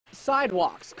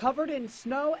Sidewalks covered in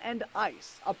snow and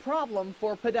ice, a problem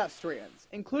for pedestrians,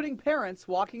 including parents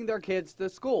walking their kids to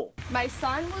school. My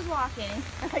son was walking,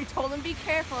 and I told him, be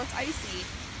careful, it's icy.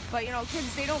 But, you know,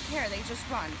 kids, they don't care, they just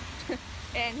run.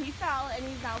 And he fell, and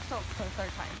he's now soaked for the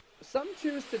third time. Some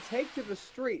choose to take to the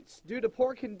streets due to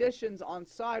poor conditions on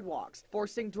sidewalks,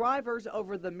 forcing drivers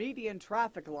over the median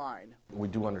traffic line. We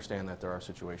do understand that there are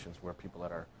situations where people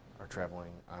that are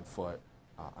traveling on foot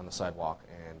on the sidewalk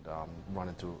and run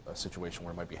into a situation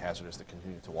where it might be hazardous to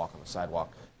continue to walk on the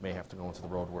sidewalk, may have to go into the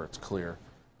road where it's clear.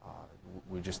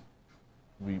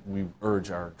 We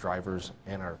urge our drivers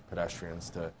and our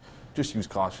pedestrians to just use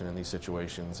caution in these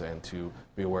situations and to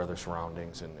be aware of their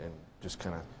surroundings and just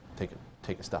kind of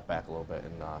take a step back a little bit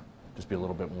and just be a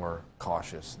little bit more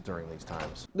cautious during these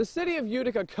times. The City of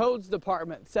Utica Codes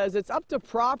Department says it's up to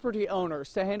property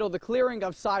owners to handle the clearing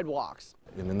of sidewalks.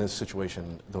 And in this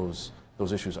situation, those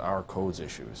issues are codes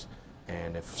issues.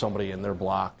 And if somebody in their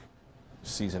block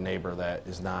sees a neighbor that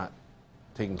is not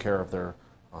taking care of their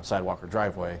sidewalk or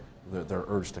driveway, they're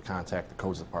urged to contact the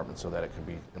Codes Department so that it can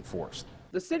be enforced.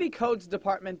 The City Codes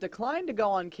Department declined to go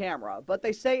on camera, but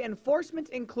they say enforcement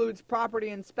includes property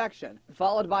inspection,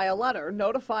 followed by a letter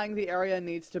notifying the area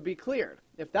needs to be cleared.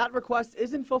 If that request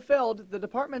isn't fulfilled, the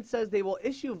department says they will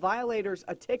issue violators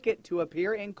a ticket to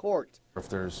appear in court. If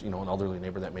there's, an elderly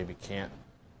neighbor that maybe can't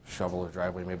shovel their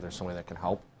driveway, maybe there's somebody that can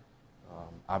help.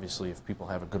 Obviously, if people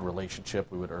have a good relationship,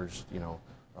 we would urge,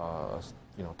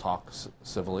 talk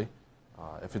civilly.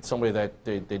 If it's somebody that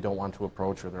they don't want to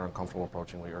approach or they're uncomfortable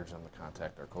approaching, we urge them to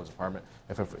contact our Codes Department.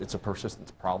 If it's a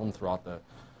persistent problem throughout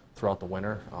the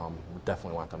winter, we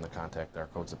definitely want them to contact our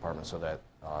Codes Department so that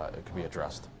it can be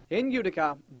addressed. In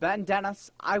Utica, Ben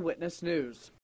Dennis, Eyewitness News.